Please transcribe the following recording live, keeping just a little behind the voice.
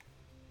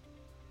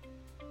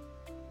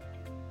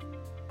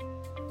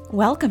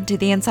Welcome to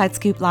the Inside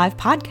Scoop Live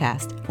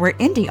podcast, where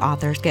indie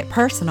authors get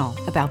personal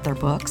about their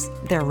books,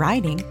 their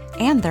writing,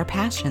 and their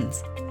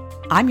passions.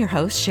 I'm your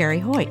host, Sherry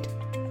Hoyt.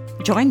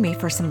 Join me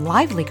for some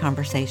lively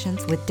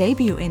conversations with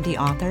debut indie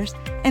authors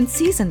and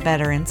seasoned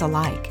veterans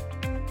alike.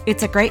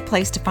 It's a great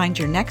place to find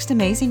your next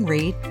amazing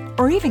read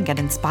or even get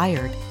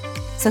inspired.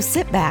 So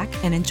sit back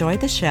and enjoy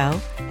the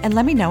show and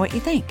let me know what you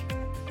think.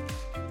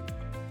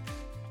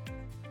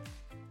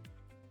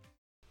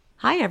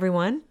 Hi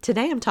everyone,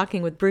 today I'm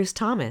talking with Bruce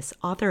Thomas,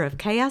 author of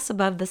Chaos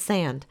Above the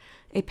Sand,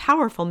 a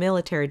powerful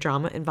military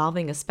drama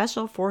involving a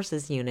Special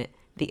Forces unit,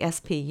 the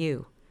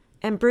SPU.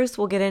 And Bruce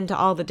will get into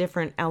all the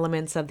different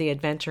elements of the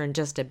adventure in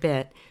just a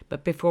bit,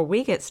 but before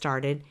we get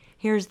started,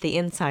 here's the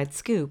inside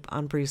scoop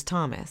on Bruce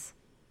Thomas.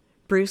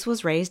 Bruce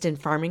was raised in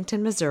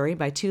Farmington, Missouri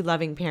by two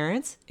loving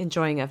parents,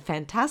 enjoying a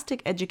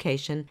fantastic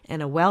education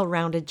and a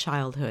well-rounded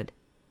childhood.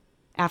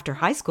 After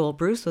high school,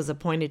 Bruce was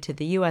appointed to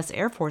the U.S.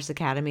 Air Force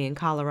Academy in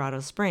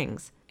Colorado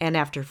Springs, and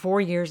after 4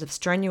 years of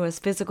strenuous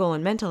physical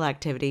and mental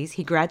activities,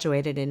 he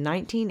graduated in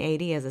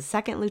 1980 as a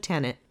second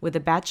lieutenant with a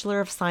Bachelor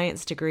of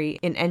Science degree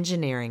in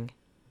engineering.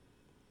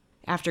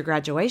 After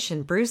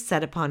graduation, Bruce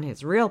set upon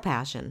his real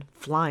passion,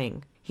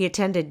 flying. He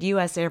attended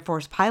U.S. Air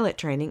Force pilot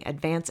training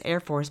at Vance Air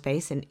Force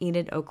Base in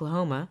Enid,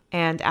 Oklahoma,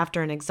 and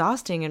after an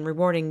exhausting and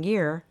rewarding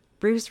year,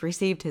 Bruce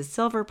received his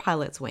silver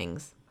pilot's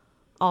wings.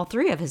 All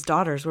three of his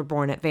daughters were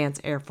born at Vance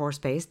Air Force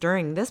Base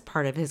during this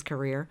part of his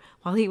career,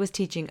 while he was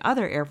teaching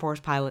other Air Force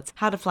pilots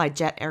how to fly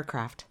jet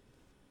aircraft.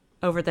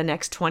 Over the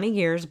next 20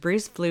 years,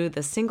 Bruce flew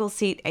the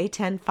single-seat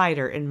A-10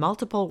 fighter in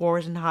multiple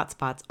wars and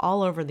hotspots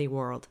all over the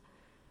world.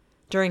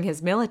 During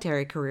his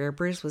military career,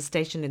 Bruce was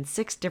stationed in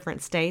 6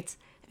 different states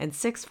and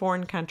 6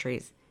 foreign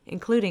countries,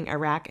 including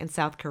Iraq and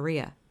South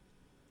Korea.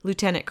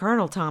 Lieutenant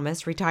Colonel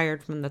Thomas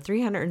retired from the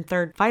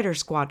 303rd Fighter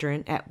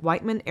Squadron at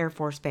Whiteman Air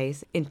Force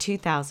Base in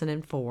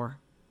 2004.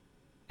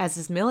 As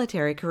his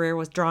military career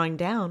was drawing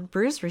down,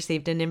 Bruce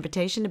received an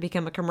invitation to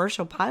become a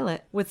commercial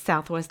pilot with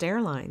Southwest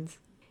Airlines.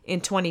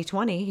 In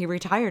 2020, he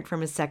retired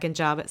from his second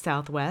job at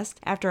Southwest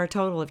after a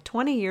total of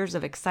 20 years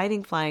of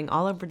exciting flying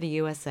all over the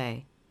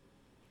USA.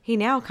 He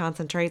now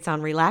concentrates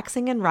on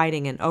relaxing and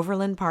writing in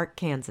Overland Park,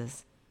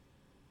 Kansas.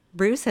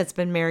 Bruce has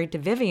been married to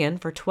Vivian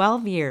for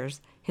 12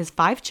 years. His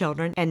 5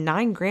 children and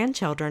 9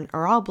 grandchildren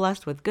are all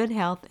blessed with good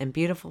health and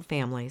beautiful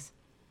families.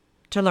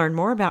 To learn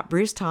more about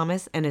Bruce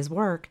Thomas and his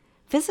work,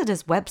 visit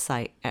his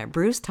website at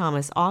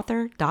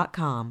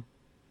brucethomasauthor.com.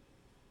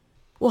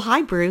 Well,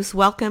 hi, Bruce.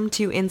 Welcome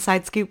to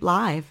Inside Scoop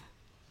Live.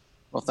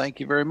 Well, thank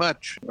you very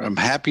much. I'm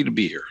happy to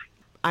be here.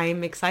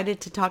 I'm excited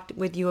to talk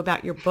with you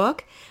about your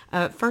book.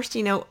 First,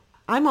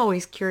 I'm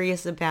always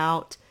curious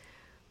about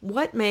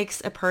what makes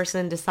a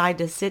person decide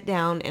to sit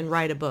down and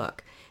write a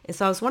book. And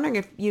so I was wondering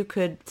if you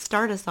could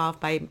start us off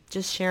by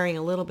just sharing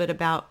a little bit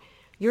about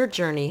your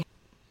journey.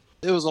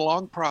 It was a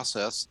long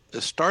process.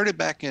 It started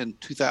back in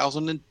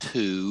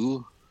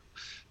 2002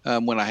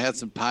 when I had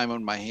some time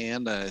on my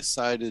hand. I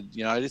decided,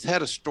 I just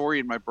had a story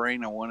in my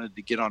brain I wanted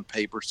to get on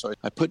paper. So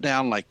I put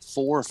down like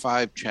 4 or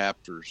 5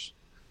 chapters,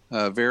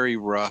 very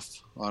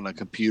rough on a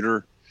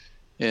computer.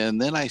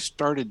 And then I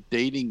started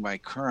dating my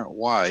current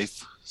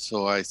wife.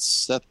 So I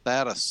set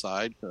that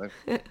aside.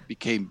 I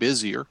became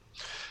busier.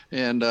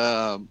 And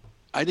I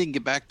didn't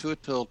get back to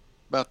it till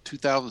about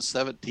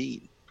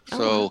 2017.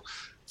 So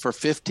for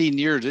 15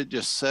 years, it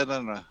just sat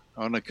on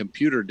a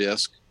computer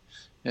disk.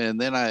 And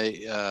then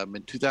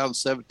in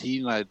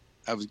 2017, I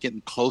was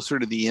getting closer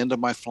to the end of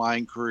my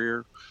flying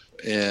career,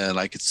 and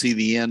I could see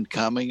the end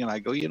coming. And I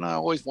go, I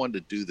always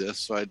wanted to do this.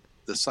 So I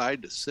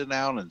decided to sit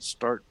down and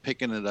start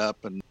picking it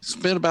up and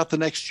spent about the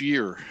next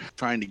year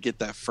trying to get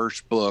that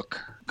first book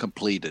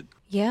completed.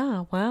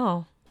 Yeah,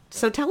 wow.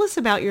 So tell us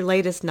about your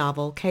latest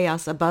novel,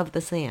 Chaos Above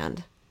the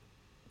Sand.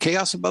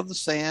 Chaos Above the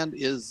Sand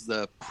is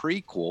the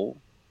prequel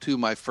to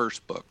my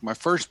first book. My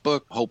first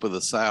book, Hope of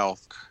the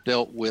South,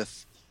 dealt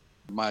with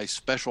my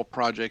special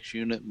projects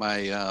unit.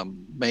 My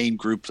main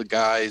groups of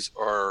guys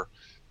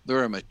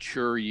they're a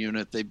mature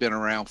unit. They've been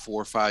around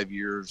 4 or 5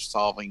 years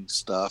solving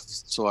stuff.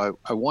 So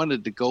I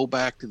wanted to go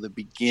back to the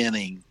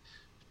beginning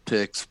to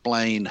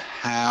explain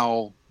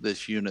how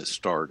this unit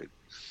started,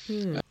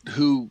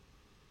 who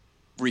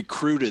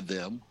recruited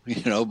them,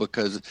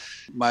 because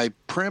my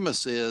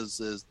premise is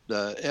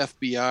the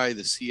FBI,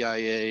 the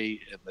CIA,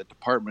 and the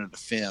Department of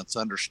Defense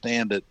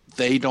understand it.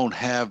 They don't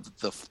have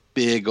the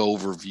big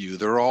overview.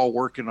 They're all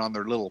working on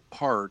their little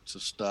parts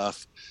of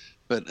stuff,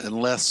 but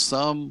unless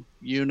some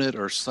unit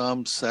or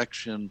some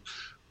section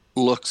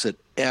looks at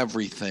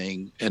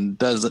everything and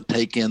doesn't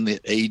take in the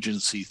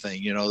agency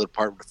thing, the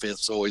Department of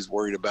Defense is always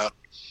worried about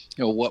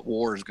what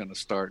war is going to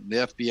start. And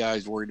the FBI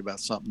is worried about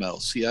something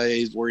else.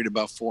 CIA is worried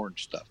about foreign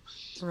stuff.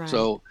 Right.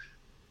 So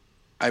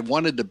I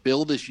wanted to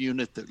build this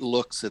unit that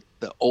looks at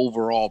the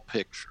overall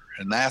picture.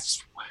 And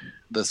that's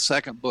the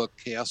second book,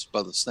 Chaos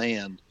Above the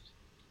Sand,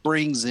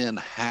 brings in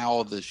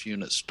how this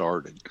unit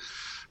started.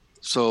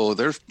 So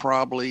there's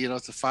probably,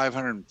 it's a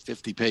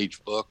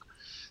 550-page book.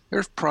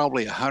 There's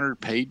probably 100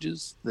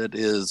 pages that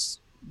is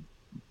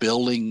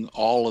building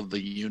all of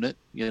the unit.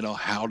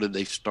 How did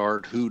they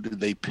start? Who did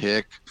they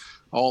pick?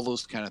 All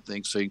those kind of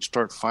things. So you can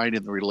start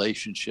finding the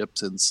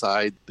relationships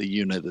inside the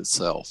unit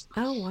itself.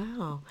 Oh,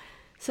 wow.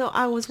 So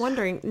I was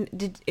wondering,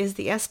 is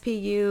the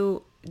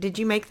SPU, did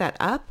you make that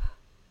up?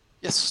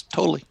 Yes,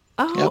 totally.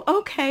 Oh, Yep.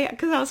 okay.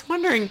 Because I was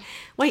wondering,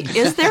 wait,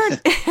 is there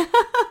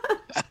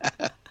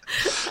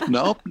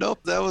Nope.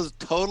 That was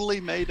totally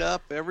made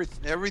up.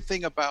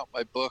 Everything about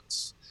my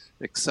books,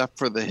 except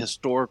for the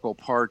historical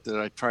part that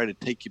I try to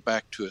take you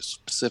back to a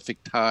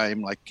specific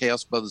time, like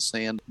Chaos Above the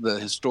Sand. The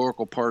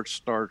historical part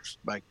starts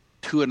like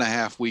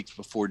 2.5 weeks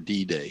before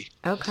D-Day.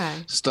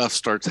 Okay. Stuff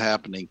starts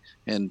happening,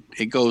 and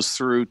it goes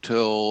through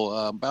till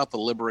about the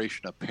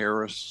liberation of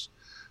Paris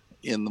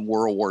in the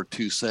World War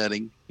II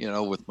setting,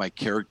 with my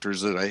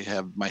characters that I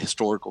have, my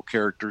historical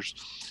characters.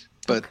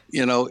 But,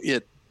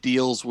 it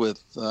deals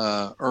with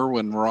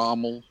Erwin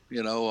Rommel,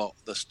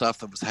 the stuff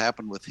that was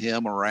happened with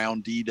him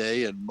around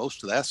D-Day. And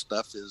most of that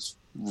stuff is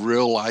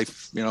real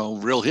life,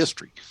 real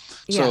history.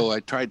 Yeah. So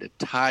I tried to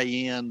tie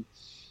in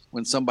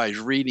when somebody's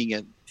reading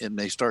it and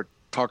they start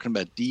talking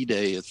about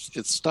D-Day,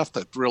 it's stuff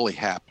that really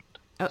happened.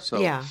 So.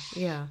 Yeah.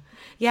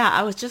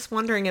 I was just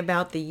wondering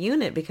about the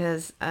unit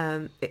because,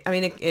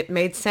 it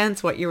made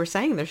sense what you were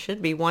saying. There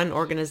should be one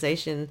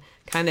organization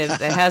kind of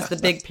that has the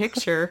big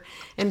picture.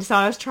 And so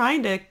I was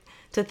trying to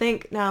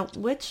think, now,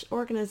 which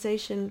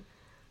organization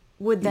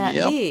would that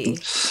be?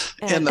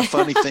 And the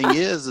funny thing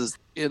is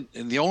and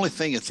the only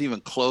thing that's even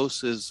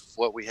close is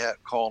what we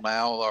call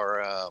now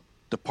our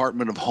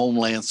Department of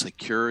Homeland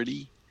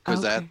Security,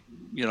 because that,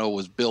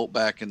 was built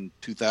back in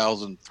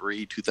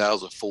 2003,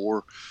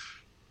 2004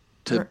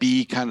 to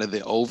be kind of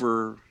the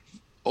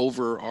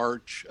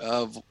overarch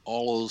of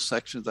all those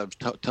sections I was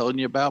telling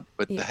you about.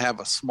 But to have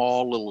a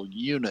small little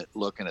unit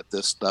looking at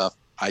this stuff,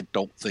 I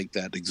don't think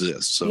that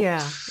exists. So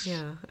yeah.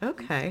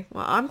 Okay.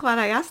 Well, I'm glad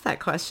I asked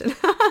that question.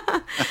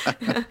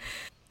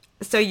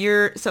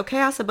 So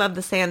Chaos Above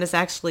the Sand is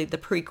actually the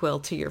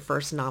prequel to your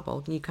first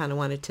novel. You kind of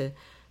wanted to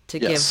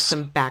give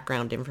some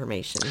background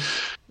information.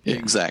 Yeah.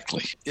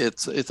 Exactly.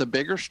 It's a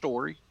bigger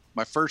story.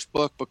 My first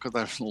book, because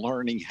I was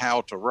learning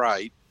how to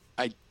write,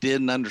 I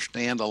didn't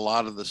understand a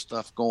lot of the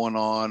stuff going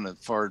on as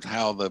far as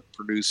how the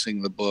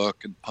producing the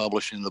book and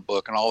publishing the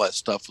book and all that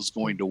stuff was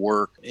going to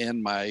work.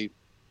 And my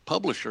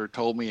publisher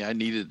told me I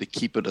needed to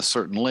keep it a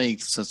certain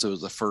length since it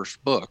was the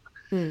first book.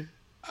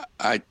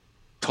 I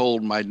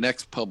told my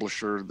next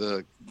publisher,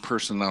 the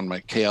person on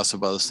my Chaos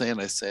Above the Sand,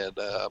 I said,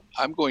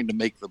 I'm going to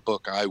make the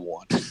book I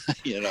want,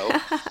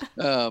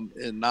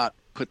 and not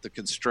put the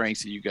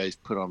constraints that you guys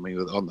put on me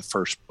on the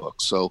first book.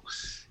 So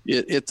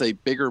it's a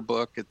bigger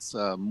book. It's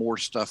more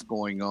stuff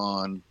going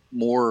on,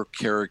 more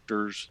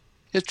characters.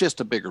 It's just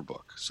a bigger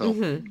book. So,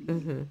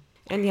 And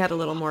you had a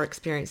little more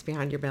experience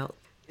behind your belt.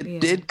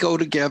 It did go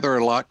together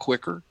a lot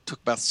quicker. It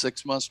took about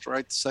 6 months to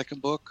write the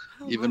second book,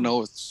 even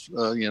though it's,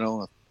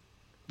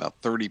 about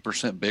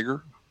 30%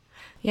 bigger.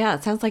 Yeah,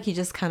 it sounds like you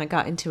just kind of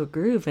got into a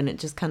groove and it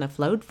just kind of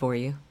flowed for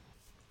you.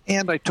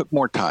 And I took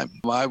more time.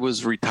 I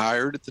was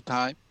retired at the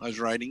time I was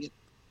writing it.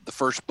 The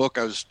first book,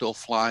 I was still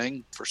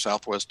flying for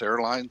Southwest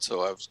Airlines,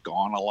 so I was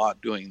gone a lot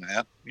doing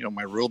that,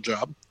 my real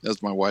job,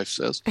 as my wife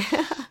says.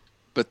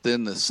 But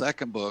then the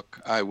second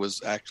book, I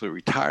was actually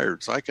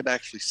retired, so I could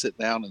actually sit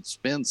down and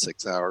spend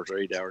 6 hours or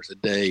 8 hours a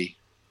day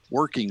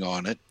working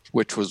on it,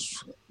 which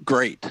was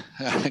great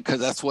because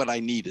that's what I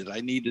needed.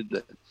 I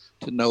needed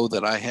to know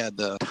that I had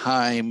the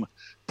time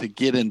to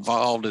get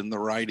involved in the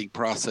writing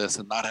process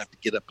and not have to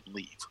get up and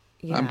leave.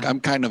 Yeah. I'm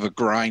kind of a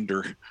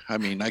grinder. I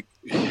mean,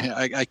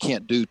 I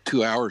can't do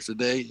 2 hours a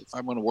day. If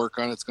I'm going to work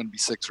on it, it's going to be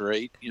 6 or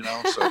 8,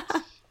 so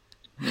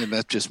and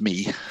that's just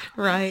me.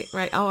 Right.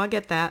 Oh, I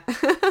get that.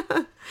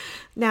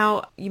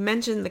 Now, you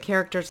mentioned the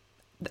characters.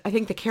 I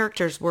think the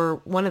characters were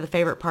one of the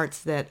favorite parts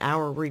that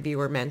our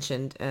reviewer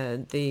mentioned,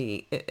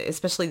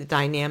 especially the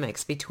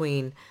dynamics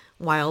between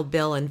Wild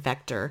Bill and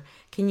Vector.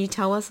 Can you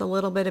tell us a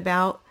little bit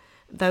about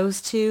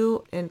those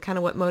two and kind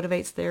of what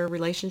motivates their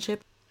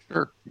relationship?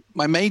 Sure.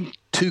 My main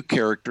two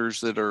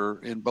characters that are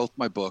in both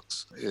my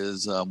books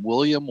is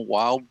William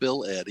Wild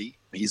Bill Eddy.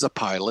 He's a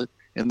pilot,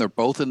 and they're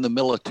both in the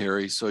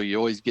military, so you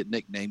always get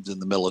nicknames in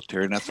the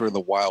military, and that's where the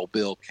Wild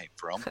Bill came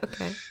from.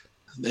 Okay.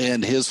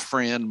 And his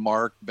friend,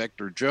 Mark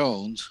Vector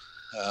Jones,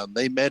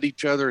 they met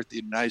each other at the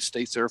United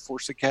States Air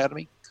Force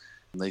Academy.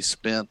 They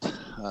spent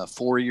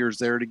 4 years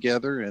there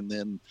together, and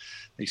then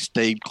they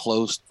stayed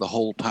close the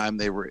whole time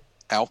they were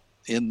out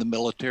in the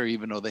military,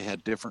 even though they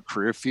had different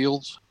career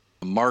fields.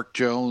 Mark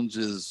Jones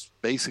is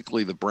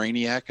basically the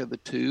brainiac of the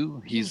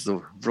two. He's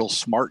the real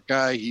smart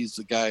guy. He's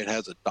the guy that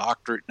has a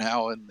doctorate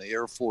now in the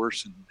Air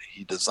Force, and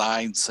he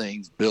designs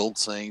things,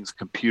 builds things,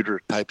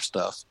 computer type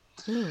stuff.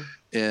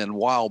 And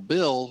Wild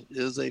Bill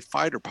is a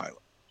fighter pilot.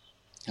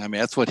 I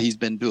mean, that's what he's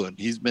been doing.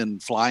 He's been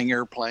flying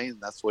airplanes.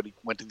 That's what he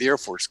went to the Air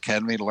Force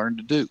Academy to learn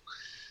to do.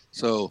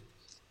 So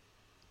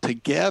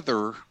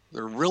together,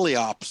 they're really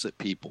opposite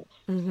people.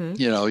 You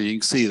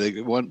can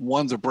see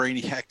one's a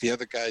brainiac, the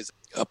other guy's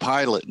a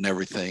pilot and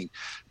everything.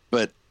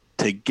 But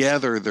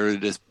together, they're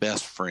just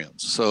best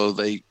friends. So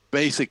they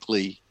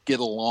basically get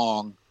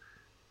along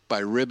by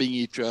ribbing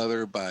each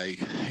other, by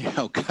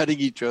cutting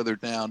each other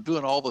down,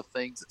 doing all the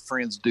things that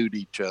friends do to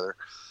each other.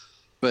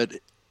 But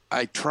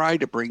I try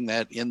to bring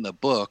that in the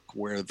book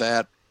where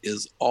that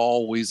is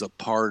always a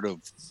part of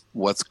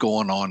what's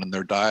going on in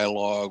their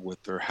dialogue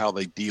with their how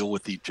they deal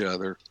with each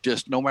other,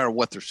 just no matter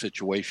what their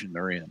situation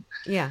they're in.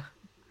 Yeah.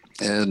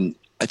 And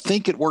I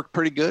think it worked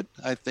pretty good.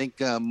 I think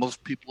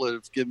most people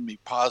have given me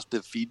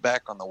positive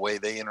feedback on the way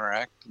they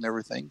interact and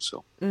everything.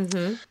 So.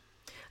 Mm-hmm.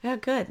 Yeah,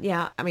 good.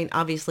 Yeah. I mean,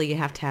 obviously you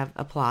have to have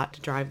a plot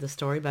to drive the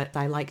story, but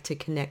I like to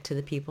connect to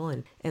the people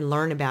and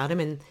learn about them.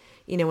 And,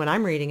 when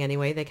I'm reading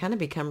anyway, they kind of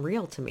become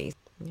real to me.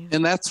 Yeah.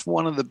 And that's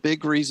one of the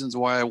big reasons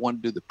why I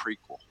want to do the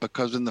prequel,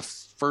 because in the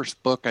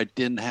first book, I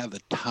didn't have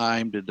the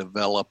time to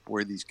develop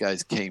where these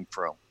guys came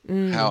from.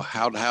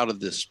 How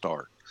did this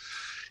start?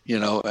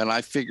 And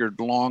I figured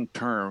long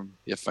term,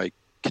 if I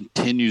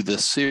continue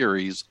this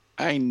series,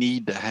 I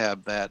need to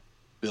have that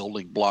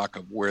building block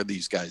of where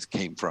these guys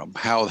came from.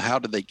 How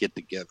did they get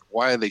together?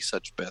 Why are they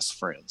such best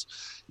friends?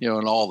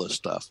 And all this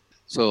stuff.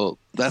 So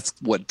that's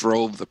what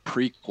drove the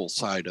prequel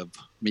side of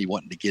me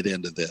wanting to get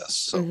into this.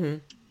 So. Mm-hmm.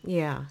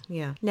 Yeah,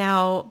 yeah.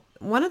 Now,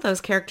 one of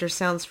those characters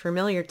sounds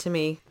familiar to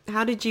me.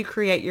 How did you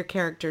create your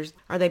characters?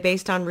 Are they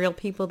based on real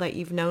people that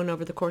you've known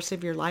over the course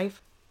of your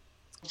life?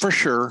 For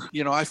sure.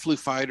 I flew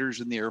fighters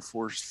in the Air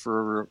Force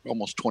for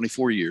almost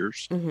 24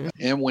 years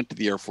and went to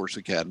the Air Force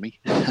Academy.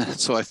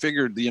 So I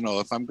figured,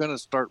 if I'm going to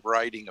start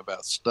writing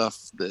about stuff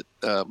that,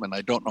 and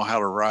I don't know how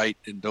to write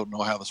and don't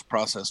know how this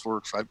process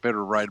works, I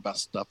better write about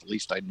stuff at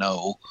least I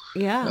know.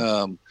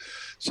 Yeah.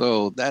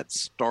 So that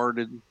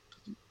started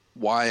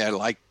why I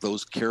liked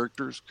those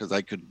characters, because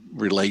I could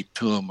relate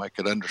to them. I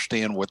could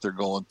understand what they're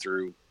going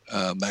through,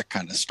 that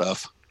kind of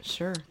stuff.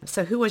 Sure.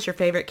 So who was your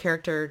favorite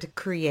character to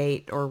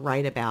create or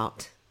write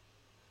about?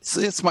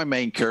 It's my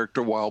main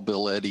character, Wild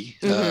Bill Eddy.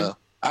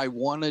 I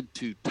wanted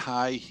to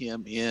tie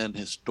him in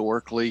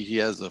historically. He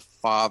has a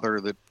father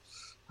that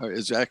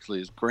is actually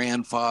his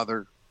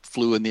grandfather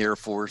flew in the Air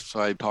Force.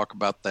 So I talk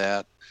about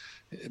that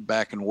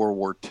back in World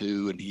War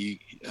II, and he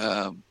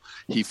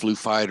flew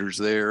fighters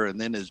there. And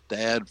then his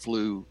dad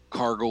flew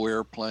cargo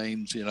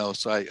airplanes,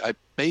 so I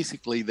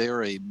basically,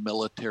 they're a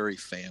military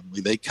family.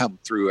 They come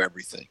through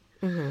everything.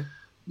 Mm-hmm.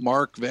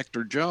 Mark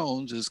Vector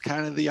Jones is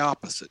kind of the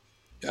opposite.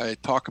 I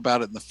talk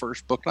about it in the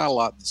first book, not a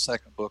lot in the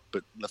second book,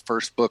 but in the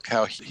first book,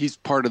 how he's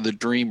part of the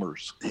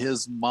Dreamers.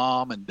 His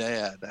mom and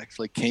dad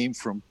actually came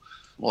from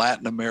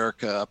Latin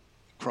America up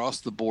across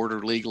the border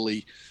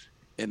legally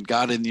and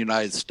got in the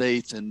United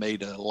States and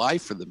made a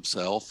life for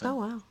themselves. Oh,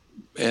 wow.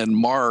 And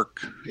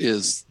Mark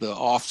is the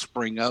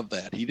offspring of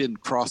that. He didn't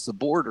cross the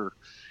border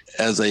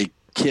as a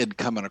kid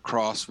coming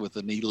across with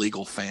an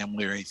illegal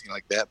family or anything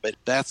like that, but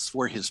that's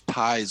where his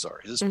ties are.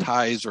 His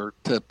ties are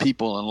to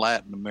people in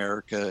Latin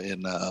America,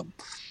 and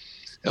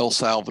El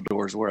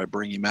Salvador is where I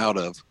bring him out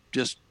of,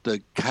 just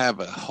to have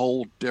a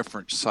whole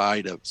different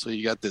side of. So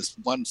you got this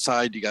one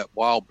side, you got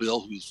Wild Bill,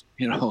 who's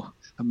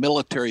a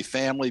military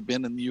family,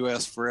 been in the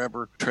U.S.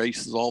 forever,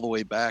 traces all the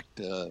way back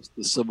to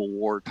the Civil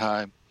War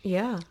time.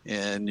 Yeah.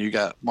 And you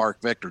got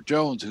Mark Vector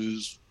Jones,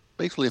 who's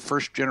basically a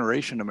first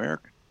generation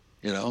American,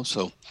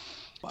 so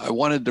I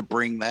wanted to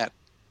bring that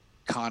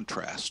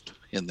contrast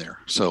in there.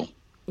 So,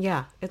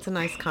 yeah, it's a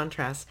nice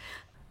contrast.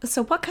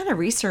 So what kind of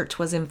research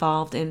was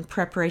involved in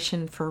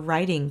preparation for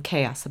writing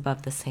Chaos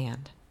Above the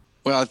Sand?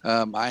 Well,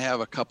 I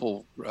have a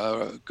couple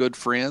good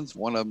friends.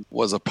 One of them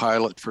was a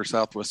pilot for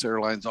Southwest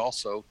Airlines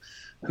also,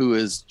 who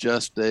is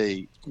just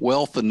a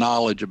wealth of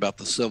knowledge about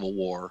the Civil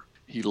War.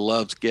 He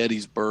loves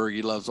Gettysburg.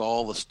 He loves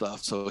all the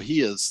stuff. So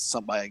he is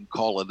somebody I can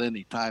call at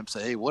any time,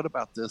 say, hey, what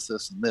about this,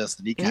 this, and this?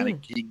 And he can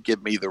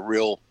give me the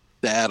real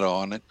data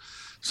on it.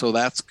 So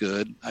that's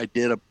good. I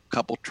did a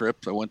couple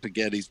trips. I went to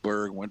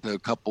Gettysburg, went to a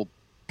couple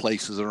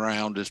places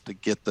around just to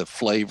get the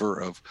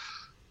flavor of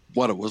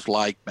what it was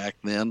like back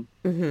then.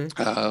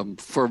 Mm-hmm.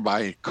 For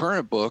my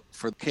current book,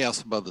 for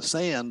Chaos Above the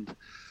Sand,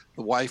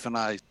 the wife and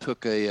I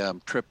took a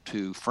trip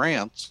to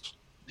France,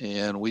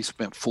 and we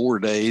spent 4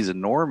 days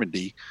in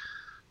Normandy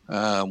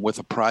with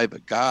a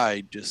private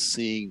guide, just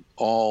seeing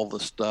all the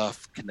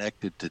stuff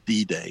connected to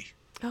D-Day.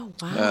 Oh,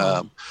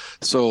 wow.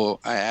 So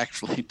I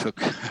actually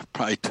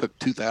probably took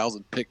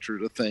 2,000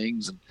 pictures of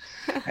things and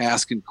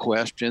asking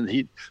questions.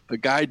 The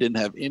guy didn't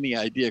have any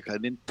idea, because I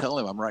didn't tell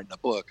him I'm writing a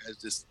book. I was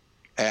just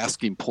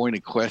asking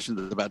pointed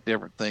questions about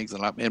different things.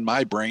 And in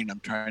my brain, I'm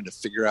trying to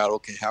figure out,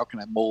 okay, how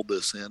can I mold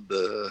this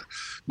into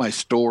my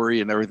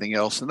story and everything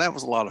else? And that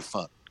was a lot of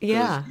fun.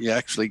 Yeah. You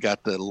actually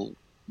got to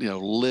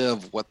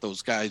live what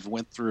those guys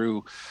went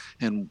through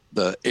and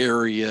the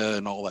area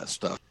and all that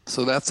stuff.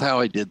 So that's how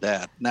I did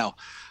that. Now,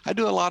 I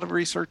do a lot of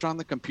research on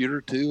the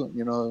computer too.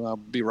 I'll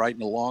be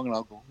writing along and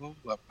I'll go,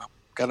 I've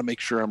got to make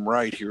sure I'm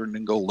right here, and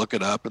then go look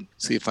it up and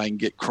see if I can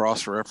get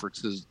cross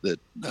references that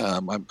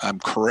I'm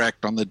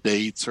correct on the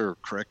dates or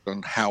correct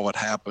on how it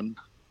happened.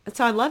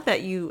 So I love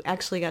that you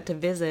actually got to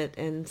visit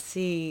and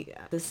see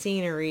the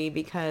scenery,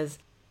 because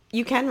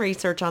you can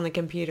research on the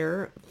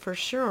computer for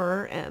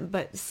sure,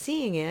 but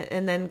seeing it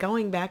and then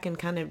going back and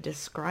kind of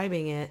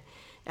describing it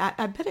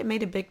I bet it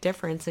made a big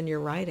difference in your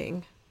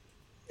writing.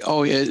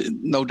 Oh, yeah,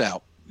 no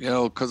doubt.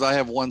 Because I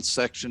have one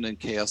section in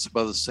Chaos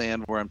Above the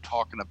Sand where I'm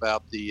talking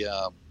about the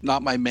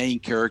not my main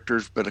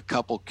characters, but a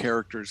couple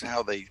characters,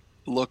 how they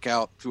look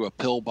out through a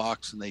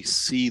pillbox and they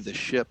see the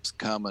ships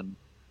coming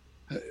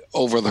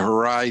over the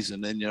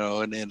horizon, and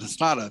it's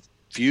not a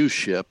few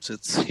ships;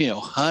 it's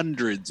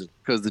hundreds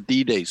because the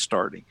D-Day's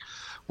starting.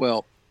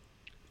 Well,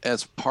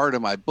 as part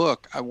of my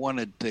book, I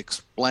wanted to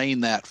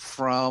explain that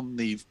from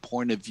the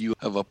point of view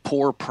of a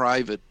poor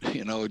private,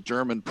 a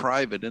German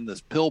private in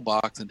this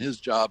pillbox, and his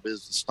job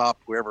is to stop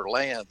whoever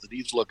lands. And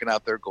he's looking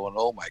out there going,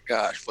 "Oh my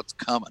gosh, what's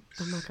coming?"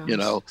 Oh my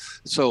gosh.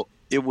 So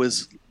it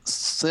was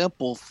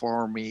simple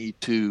for me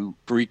to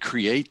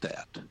recreate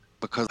that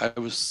because I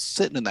was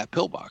sitting in that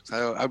pillbox.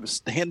 I was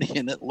standing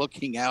in it,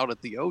 looking out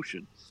at the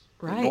ocean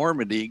in Right.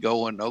 Normandy,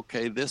 going,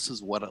 "Okay, this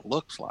is what it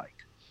looks like."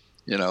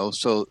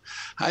 So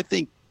I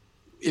think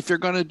if you're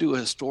going to do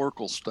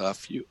historical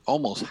stuff, you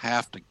almost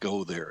have to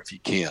go there if you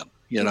can,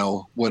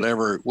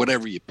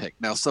 whatever you pick.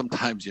 Now,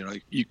 sometimes,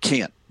 you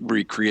can't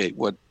recreate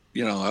what,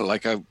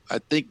 like I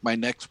think my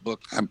next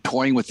book, I'm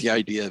toying with the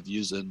idea of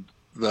using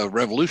the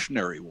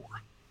Revolutionary War,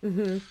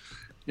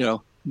 Mm-hmm.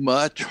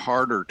 much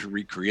harder to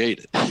recreate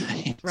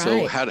it.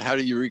 So Right. how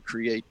do you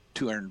recreate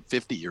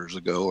 250 years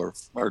ago or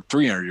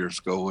 300 years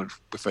ago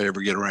if I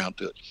ever get around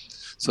to it?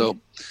 So,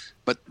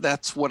 but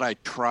that's what I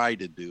try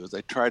to do is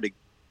I try to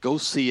go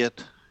see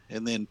it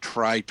and then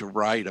try to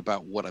write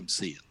about what I'm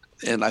seeing.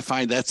 And I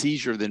find that's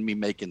easier than me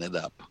making it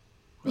up.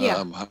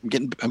 Yeah.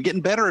 I'm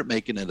getting better at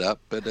making it up,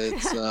 but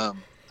it's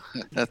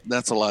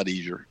that's a lot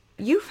easier.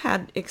 You've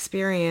had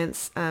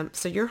experience,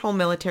 so your whole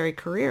military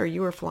career,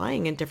 you were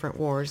flying in different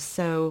wars.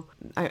 So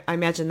I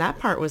imagine that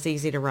part was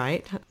easy to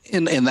write.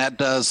 And that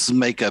does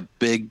make a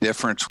big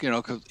difference,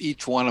 because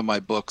each one of my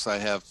books I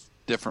have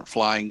different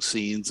flying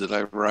scenes that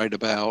I write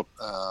about,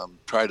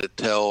 try to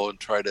tell and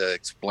try to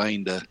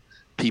explain to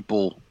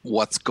people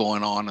what's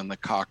going on in the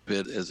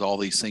cockpit as all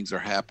these things are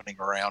happening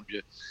around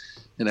you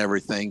and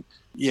everything.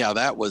 Yeah,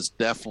 that was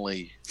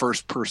definitely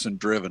first person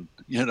driven,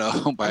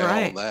 by all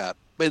Right. of that.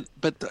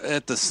 But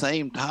at the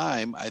same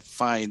time, I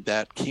find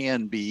that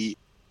can be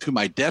to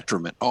my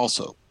detriment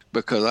also,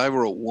 because I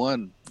wrote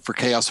one for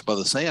Chaos Above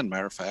the Sand.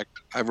 Matter of fact,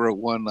 I wrote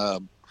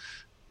one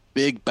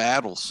big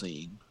battle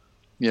scene,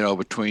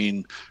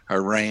 between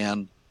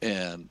Iran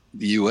and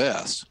the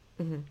U.S.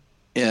 Hmm.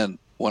 And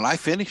when I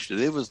finished it,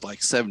 it was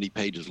like 70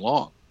 pages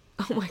long.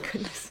 Oh my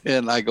goodness.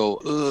 And I go,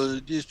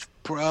 it's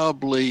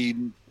probably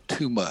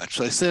too much.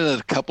 So I sent it to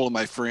a couple of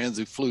my friends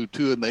who flew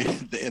too, and they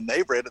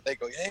read it. They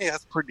go, "Hey,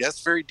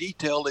 that's very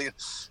detailed." And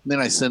then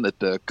I sent it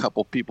to a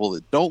couple people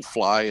that don't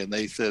fly, and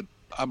they said,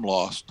 "I'm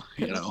lost,"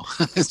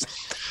 because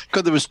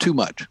there was too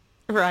much.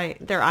 Right.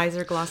 Their eyes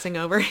are glossing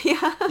over.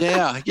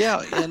 Yeah.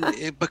 Yeah,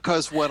 and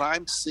because what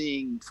I'm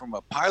seeing from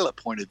a pilot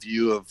point of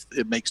view of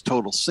it makes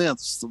total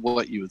sense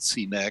what you would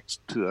see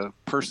next to a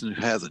person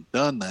who hasn't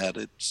done that.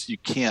 You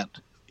can't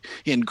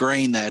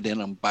ingrain that in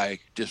them by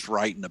just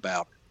writing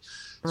about it.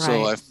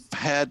 So Right. I've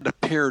had to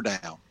pare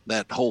down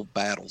that whole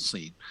battle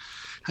scene.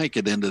 I think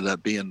it ended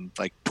up being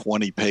like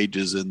 20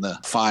 pages in the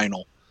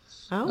final,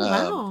 Oh,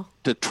 wow.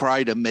 to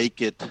try to make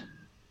it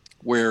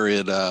where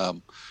it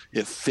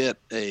fit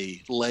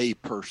a lay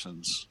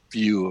person's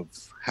view of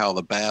how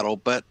the battle,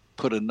 but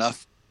put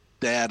enough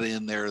data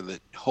in there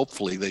that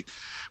hopefully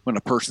when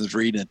a person's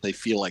reading it, they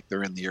feel like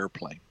they're in the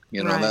airplane.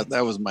 Right.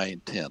 That was my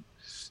intent.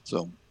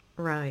 So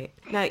Right.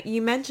 Now, you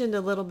mentioned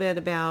a little bit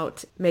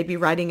about maybe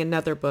writing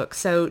another book.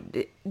 So,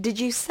 did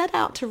you set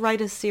out to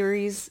write a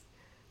series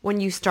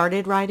when you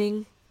started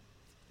writing?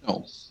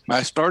 no,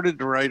 I started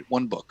to write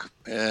one book,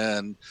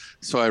 and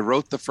so I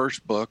wrote the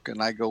first book,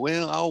 and I go,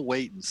 well, I'll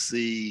wait and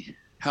see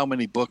how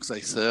many books I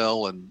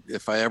sell, and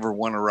if I ever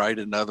want to write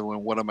another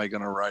one, what am I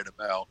going to write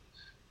about?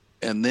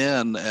 And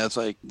then as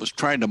I was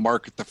trying to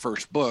market the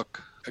first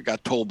book, I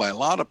got told by a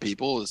lot of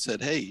people that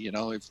said, hey,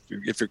 if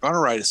you're going to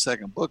write a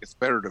second book, it's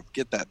better to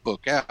get that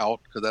book out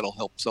because that'll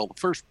help sell the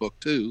first book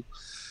too.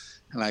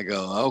 And I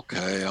go,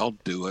 okay, I'll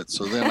do it.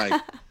 So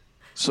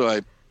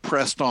I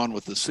pressed on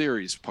with the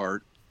series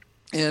part,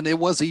 and it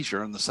was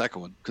easier on the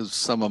second one because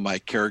some of my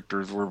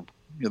characters were,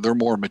 they're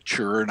more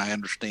mature and I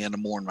understand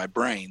them more in my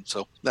brain.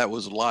 So that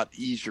was a lot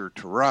easier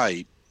to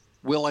write.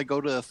 Will I go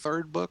to a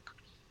third book?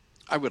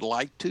 I would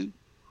like to,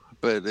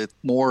 but it's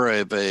more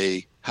of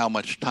a how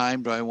much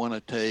time do I want to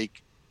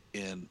take,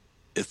 and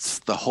it's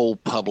the whole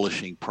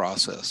publishing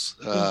process.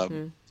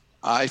 Mm-hmm.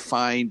 I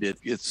find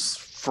it's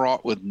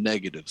fraught with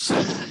negatives,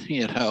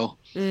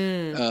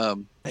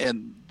 Mm.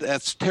 and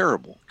that's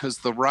terrible because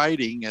the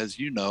writing, as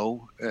you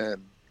know,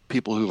 and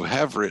people who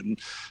have written,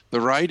 the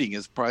writing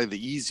is probably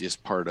the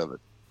easiest part of it.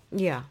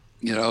 Yeah.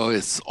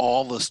 It's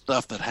all the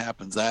stuff that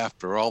happens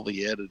after, all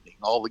the editing,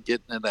 all the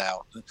getting it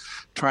out,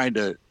 trying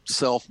to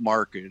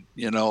self-market,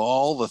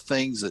 all the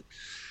things that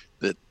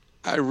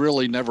I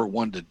really never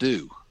wanted to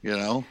do,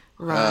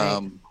 Right. I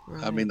mean,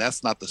 Right.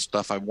 that's not the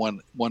stuff I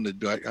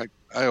wanted to do.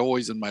 I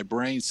always in my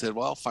brain said,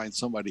 well, I'll find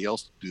somebody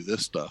else to do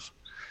this stuff,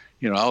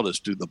 I'll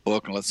just do the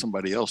book and let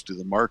somebody else do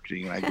the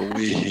marketing. And I go,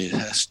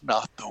 that's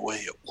not the way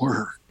it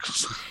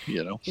works.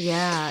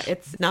 Yeah,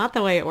 it's not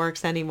the way it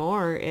works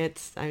anymore.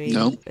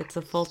 No, It's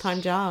a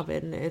full-time job,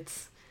 and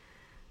it's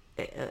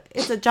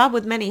a job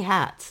with many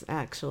hats,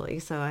 actually.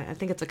 So I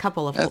think it's a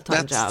couple of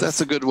full-time that's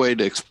jobs. a good way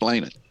to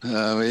explain it.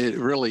 It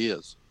really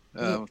is.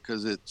 Yeah.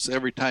 Because it's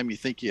every time you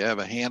think you have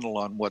a handle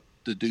on what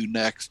to do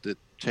next, it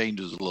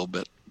changes a little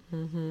bit.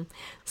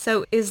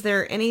 So is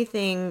there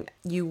anything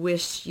you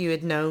wish you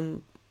had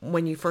known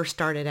when you first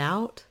started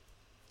out?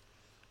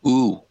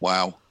 Ooh,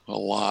 wow, a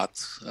lot.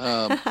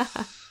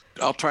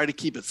 I'll try to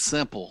keep it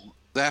simple.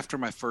 After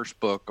my first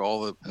book,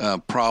 all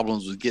the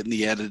problems with getting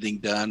the editing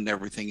done and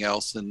everything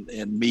else, and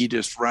me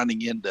just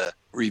running into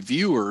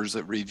reviewers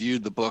that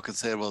reviewed the book and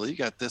said, well, you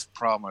got this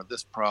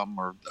problem,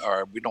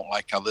 or we don't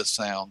like how this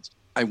sounds.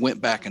 I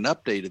went back and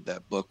updated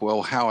that book.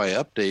 Well, how I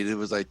updated it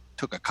was I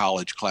took a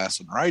college class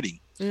in writing.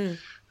 Mm.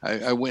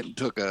 I went and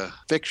took a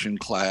fiction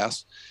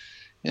class,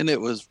 and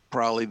it was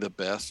probably the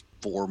best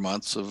 4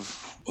 months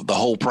of the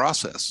whole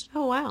process.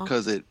 Oh, wow.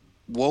 Because it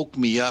woke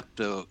me up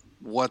to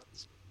what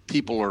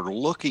people are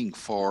looking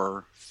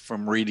for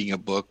from reading a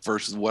book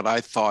versus what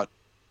I thought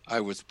I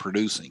was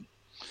producing.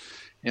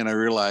 And I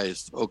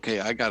realized,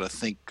 okay, I got to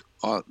think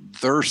on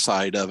their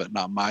side of it,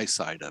 not my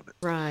side of it.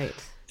 Right.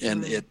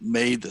 And it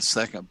made the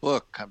second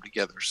book come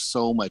together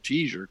so much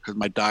easier because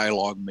my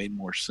dialogue made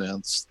more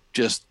sense.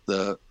 Just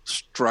the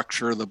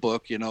structure of the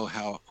book,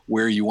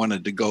 where you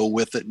wanted to go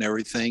with it and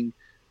everything.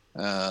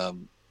 I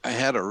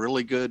had a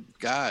really good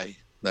guy.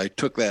 I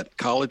took that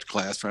college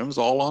class from. It was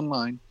all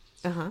online,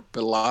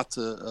 but lots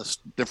of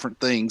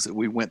different things that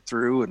we went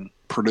through and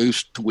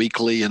produced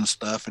weekly and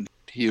stuff. And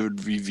he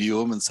would review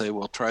them and say,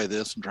 well, try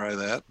this and try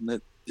that.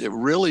 And it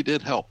really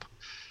did help.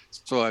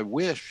 So I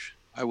wish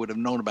I would have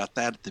known about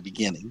that at the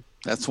beginning.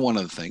 That's one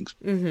of the things.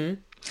 Mm-hmm.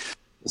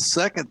 The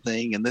second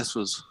thing, and this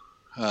was,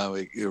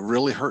 it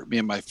really hurt me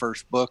in my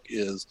first book,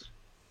 is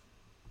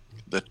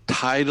the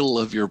title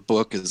of your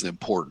book is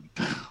important.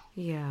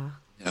 Yeah.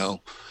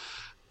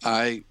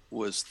 I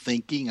was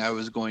thinking I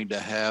was going to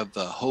have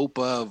the Hope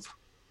of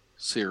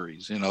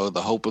series,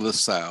 the Hope of the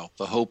South,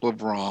 the Hope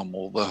of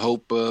Rommel, the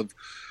Hope of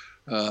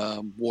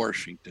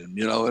Washington.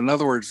 In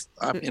other words,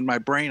 in my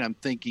brain, I'm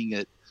thinking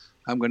that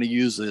I'm going to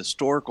use the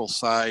historical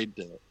side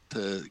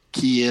to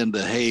key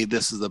into, hey,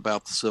 this is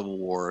about the Civil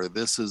War.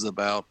 This is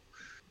about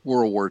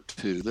World War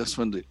II. This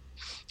one.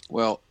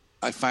 Well,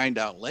 I find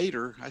out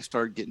later, I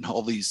started getting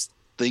all these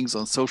things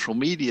on social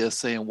media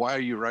saying, why are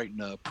you writing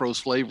a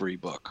pro-slavery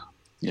book?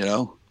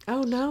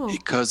 Oh, no.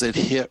 Because it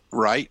hit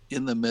right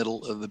in the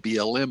middle of the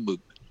BLM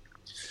movement.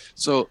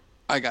 So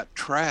I got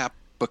trapped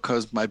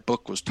because my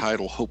book was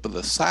titled Hope of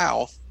the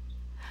South.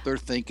 They're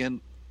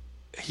thinking,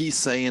 he's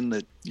saying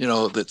that,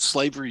 that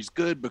slavery's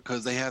good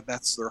because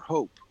that's their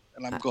hope.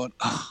 And I'm going,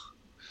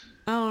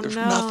 there's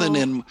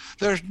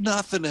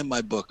nothing in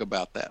my book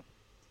about that.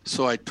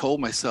 So I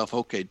told myself,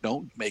 okay,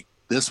 don't make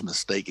this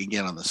mistake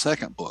again on the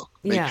second book.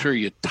 Make sure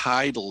you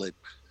title it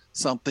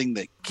something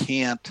that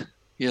can't,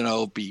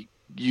 be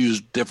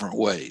used different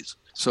ways.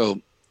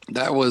 So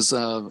that was,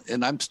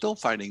 and I'm still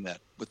fighting that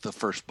with the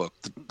first book,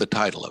 the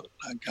title of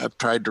it. I've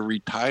tried to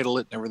retitle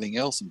it and everything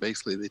else, and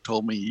basically they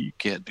told me you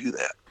can't do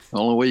that. The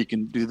only way you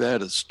can do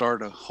that is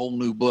start a whole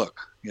new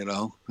book, and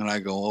I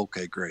go,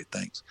 okay, great,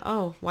 thanks.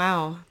 Oh,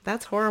 wow.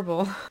 That's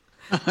horrible.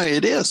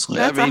 It is.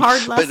 That's a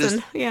hard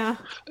lesson. Yeah.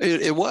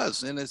 It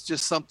was, and it's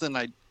just something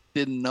I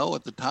didn't know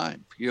at the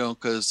time,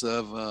 because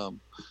of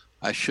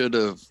I should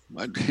have,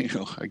 I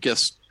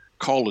guess,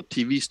 called a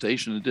TV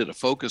station and did a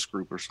focus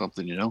group or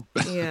something,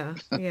 Yeah,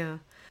 yeah.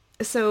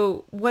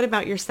 So what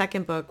about your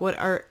second book? What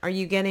are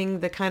you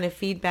getting the kind of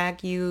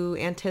feedback you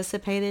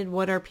anticipated?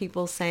 What are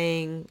people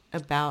saying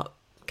about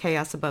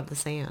Chaos Above the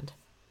Sand?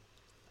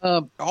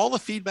 All the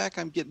feedback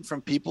I'm getting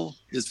from people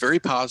is very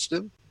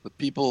positive. The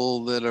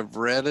people that have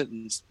read it,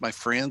 and my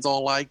friends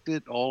all liked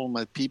it. All of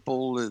my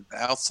people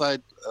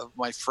outside of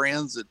my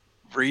friends that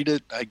read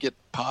it, I get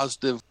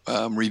positive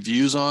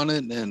reviews on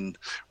it and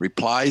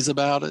replies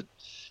about it.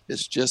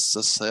 It's just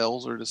the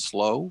sales are just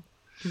slow.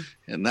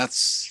 And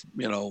that's,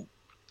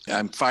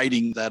 I'm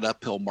fighting that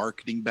uphill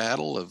marketing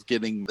battle of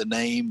getting the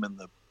name and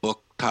the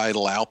book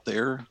title out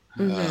there.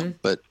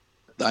 But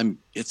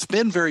it's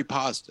been very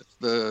positive.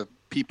 The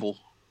people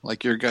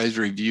like your guys'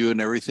 review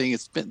and everything,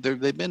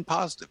 they've been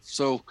positive.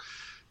 So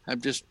I'm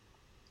just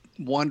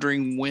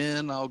wondering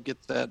when I'll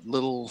get that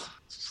little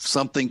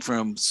something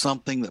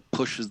that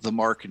pushes the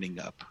marketing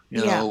up.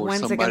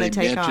 When's it going to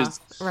take off?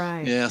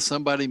 Right. Yeah,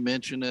 somebody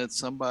mention it,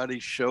 somebody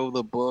show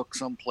the book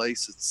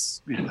someplace.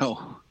 It's,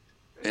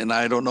 and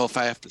I don't know if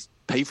I have to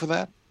pay for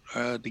that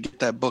to get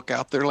that book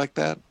out there like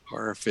that,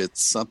 or if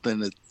it's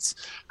something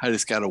I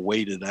just got to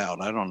wait it out.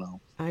 I don't know.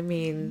 I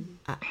mean,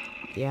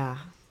 yeah,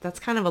 that's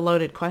kind of a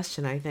loaded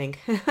question, I think.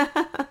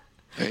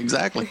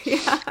 Exactly.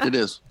 Yeah. It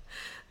is.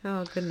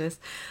 Oh, goodness.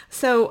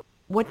 So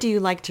what do you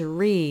like to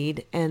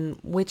read, and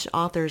which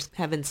authors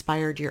have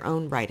inspired your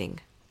own writing?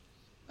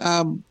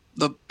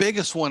 The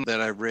biggest one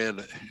that I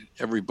read,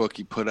 every book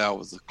he put out,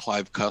 was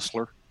Clive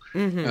Cussler.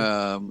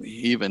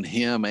 Even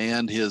him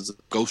and his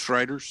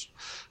ghostwriters,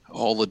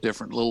 all the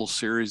different little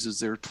series is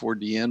there toward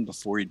the end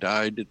before he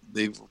died that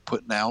they were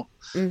putting out.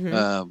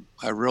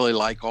 I really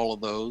like all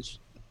of those.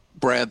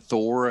 Brad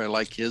Thor, I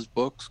like his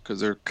books because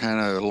they're kind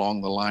of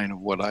along the line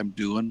of what I'm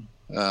doing.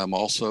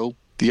 Also,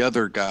 the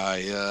other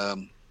guy,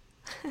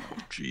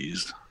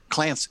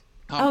 Clancy.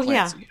 Tom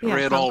Clancy. I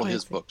read all of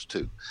his books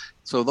too.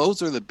 So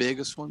those are the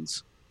biggest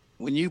ones.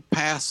 When you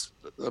pass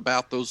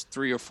about those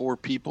 3 or 4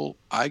 people,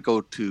 I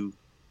go to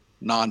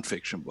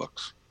nonfiction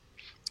books.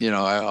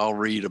 I'll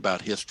read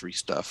about history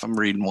stuff. I'm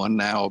reading one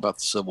now about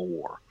the Civil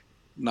War.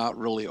 Not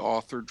really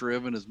author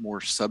driven, is more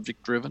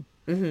subject driven.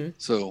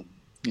 So,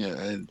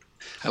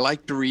 I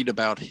like to read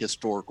about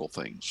historical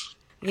things.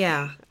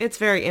 Yeah, it's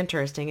very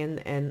interesting,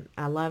 and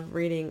I love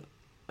reading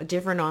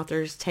different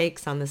authors'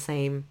 takes on the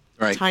same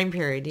time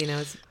period.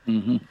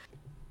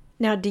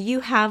 Now, do you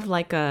have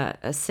like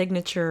a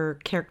signature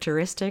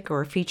characteristic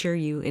or a feature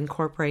you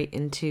incorporate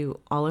into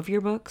all of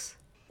your books?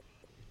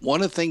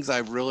 One of the things I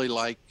really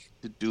like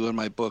to do in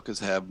my book is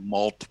have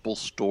multiple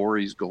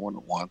stories going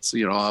at once.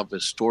 I'll have a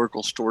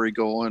historical story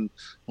going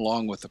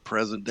along with a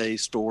present day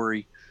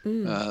story.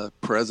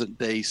 Present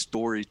day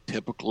story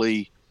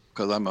typically,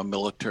 because I'm a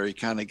military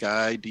kind of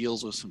guy,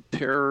 deals with some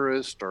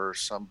terrorist or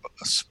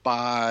a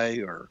spy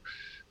or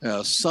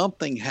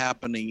something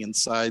happening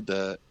inside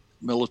the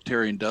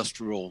military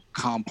industrial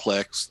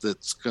complex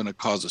that's going to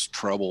cause us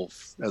trouble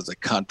as a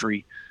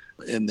country.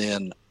 And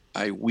then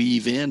I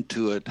weave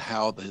into it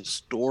how the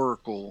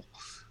historical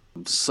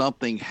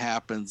something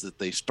happens that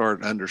they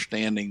start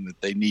understanding that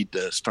they need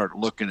to start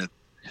looking at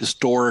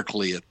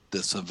historically at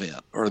this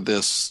event or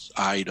this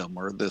item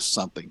or this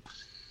something.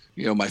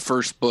 My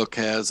first book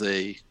has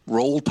a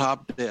roll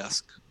top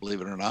desk,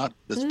 believe it or not,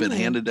 that's been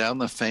handed down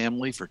the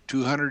family for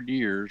 200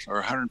 years or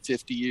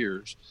 150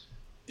 years.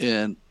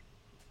 And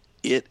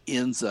it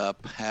ends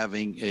up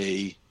having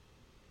a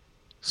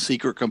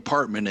secret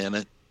compartment in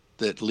it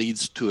that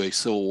leads to a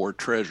Civil War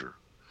treasure.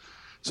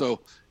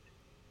 So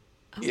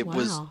it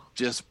was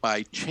just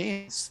by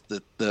chance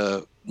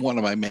that one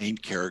of my main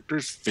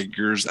characters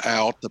figures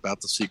out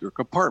about the secret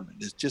compartment.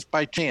 It's just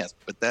by chance,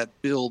 but that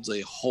builds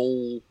a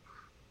whole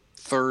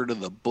third of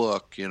the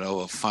book,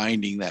 of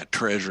finding that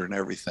treasure and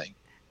everything.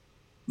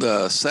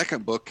 The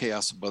second book,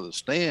 Chaos Above the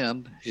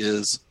Stand,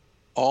 is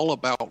all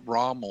about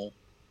Rommel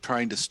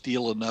trying to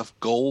steal enough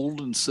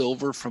gold and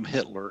silver from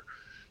Hitler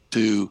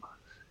to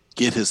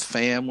get his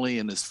family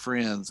and his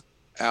friends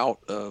out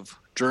of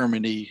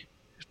Germany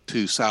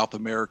to South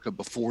America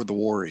before the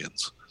war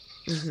ends.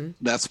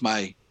 That's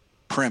my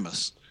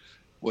premise.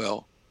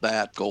 Well,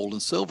 that gold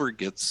and silver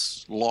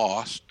gets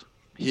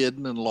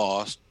hidden and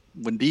lost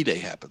when D-Day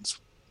happens.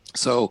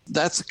 So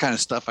that's the kind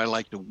of stuff I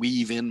like to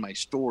weave in my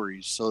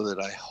stories so that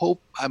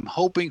I'm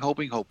hoping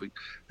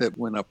that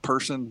when a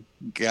person,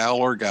 gal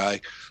or guy,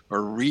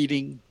 are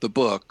reading the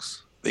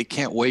books, they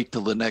can't wait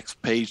till the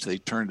next page they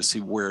turn to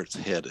see where it's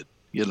headed,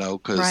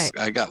 because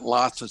I got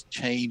lots of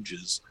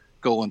changes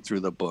going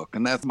through the book,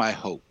 and that's my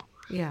hope.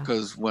 Yeah.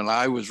 Because when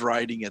I was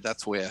writing it,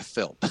 that's the way I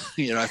felt.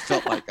 I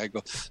felt like I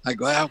go,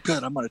 oh,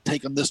 good, I'm going to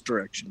take them this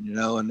direction,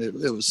 and it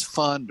was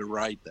fun to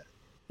write that.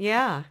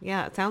 Yeah,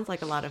 it sounds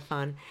like a lot of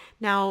fun.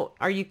 Now,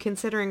 are you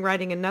considering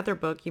writing another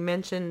book? You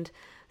mentioned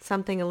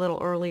something a little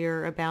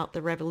earlier about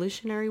the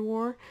Revolutionary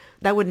War.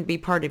 That wouldn't be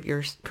part of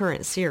your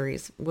current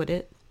series, would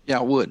it? Yeah,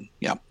 it would.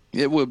 Yeah,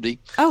 it would be.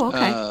 Oh,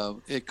 okay.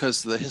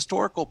 Because the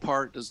historical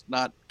part does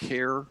not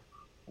care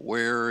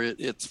where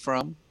it's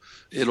from.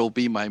 It'll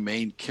be my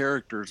main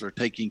characters are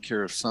taking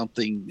care of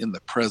something in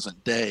the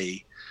present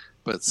day,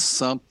 but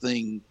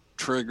something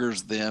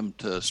triggers them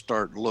to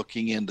start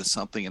looking into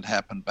something that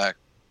happened back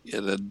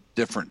at a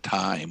different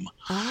time.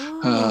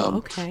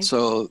 Okay.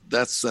 So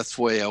that's the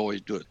way I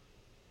always do it.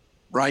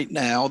 Right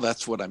now,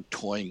 that's what I'm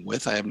toying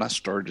with. I have not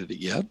started it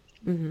yet.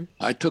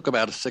 I took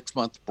about a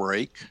 6-month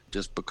break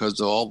just because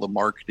of all the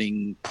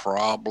marketing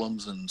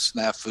problems and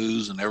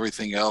snafus and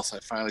everything else. I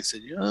finally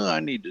said, I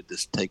need to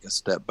just take a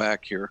step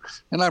back here.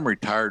 And I'm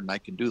retired and I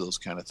can do those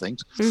kind of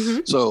things.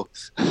 So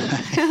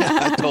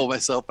I told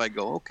myself, I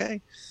go,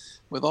 okay,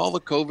 with all the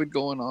COVID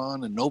going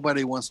on and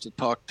nobody wants to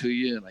talk to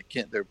you and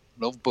there's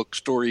no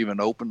bookstore even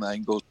open that I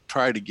can go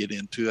try to get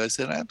into. I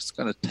said, I'm just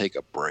going to take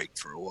a break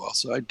for a while.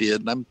 So I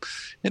did. And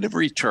it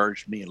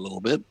recharged me a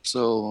little bit.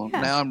 So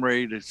now I'm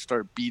ready to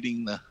start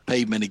beating the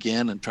pavement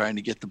again and trying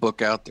to get the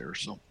book out there.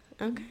 So.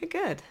 Okay,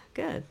 good.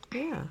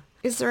 Yeah.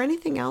 Is there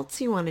anything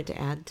else you wanted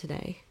to add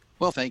today?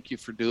 Well, thank you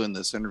for doing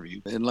this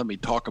interview and let me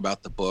talk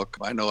about the book.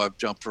 I know I've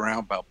jumped around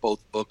about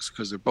both books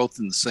because they're both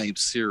in the same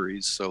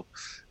series, so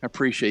I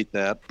appreciate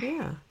that.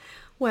 Yeah.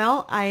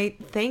 Well, I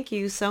thank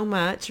you so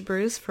much,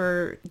 Bruce,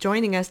 for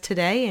joining us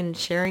today and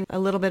sharing a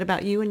little bit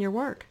about you and your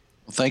work.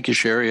 Well, thank you,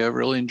 Sherry. I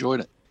really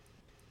enjoyed it.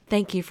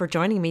 Thank you for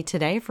joining me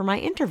today for my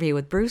interview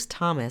with Bruce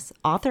Thomas,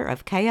 author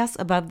of Chaos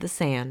Above the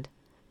Sand.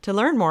 To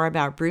learn more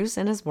about Bruce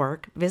and his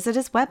work, visit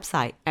his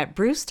website at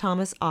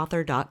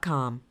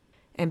brucethomasauthor.com.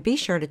 And be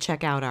sure to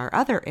check out our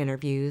other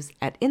interviews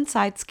at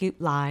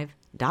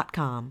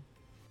InsideScoopLive.com.